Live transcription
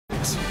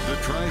The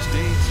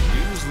Tri-State's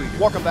news leader.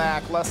 Welcome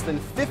back. Less than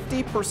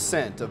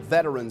 50% of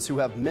veterans who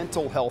have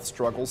mental health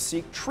struggles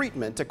seek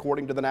treatment,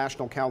 according to the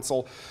National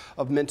Council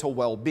of Mental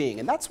Well-Being.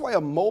 And that's why a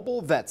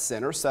mobile vet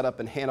center set up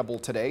in Hannibal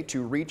today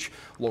to reach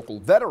local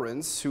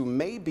veterans who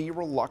may be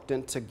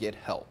reluctant to get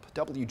help.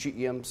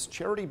 WGEM's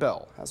Charity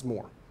Bell has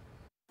more.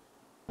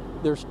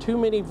 There's too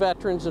many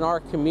veterans in our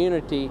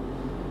community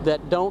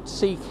that don't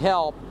seek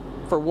help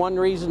for one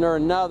reason or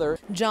another.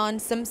 John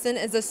Simpson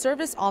is a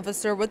service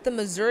officer with the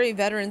Missouri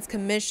Veterans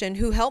Commission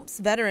who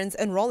helps veterans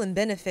enroll in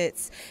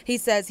benefits. He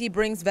says he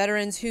brings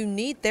veterans who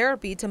need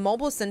therapy to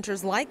mobile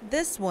centers like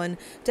this one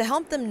to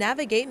help them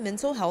navigate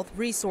mental health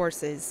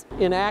resources.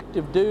 In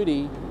active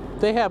duty,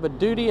 they have a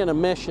duty and a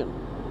mission.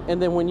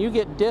 And then when you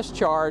get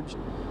discharged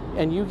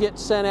and you get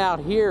sent out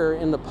here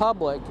in the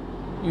public,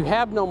 you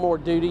have no more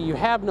duty, you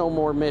have no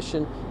more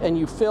mission, and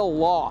you feel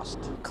lost.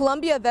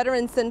 Columbia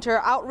Veterans Center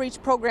Outreach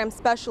Program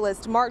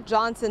Specialist Mark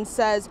Johnson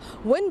says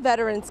when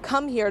veterans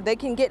come here, they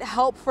can get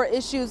help for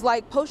issues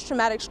like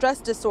post-traumatic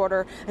stress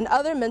disorder and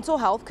other mental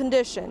health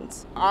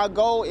conditions. Our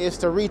goal is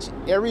to reach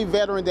every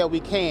veteran that we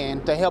can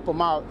to help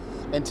them out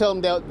and tell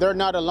them that they're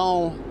not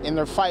alone in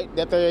their fight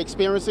that they're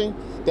experiencing,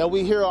 that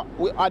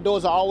our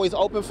doors are always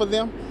open for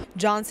them.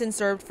 Johnson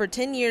served for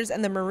 10 years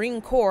in the Marine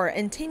Corps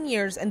and 10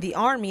 years in the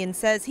Army and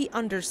says he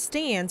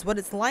understands what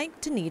it's like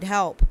to need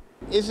help.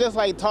 It's just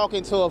like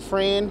talking to a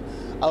friend,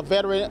 a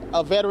veteran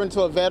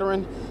to a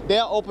veteran.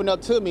 They'll open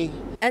up to me.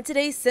 At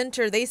today's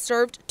center, they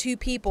served 2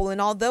 people,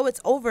 and although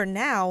it's over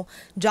now,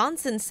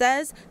 Johnson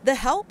says the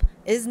help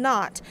is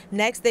not.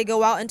 Next, they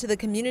go out into the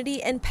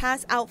community and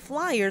pass out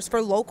flyers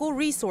for local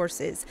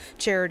resources.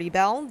 Charity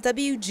Bell,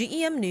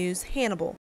 WGEM News, Hannibal.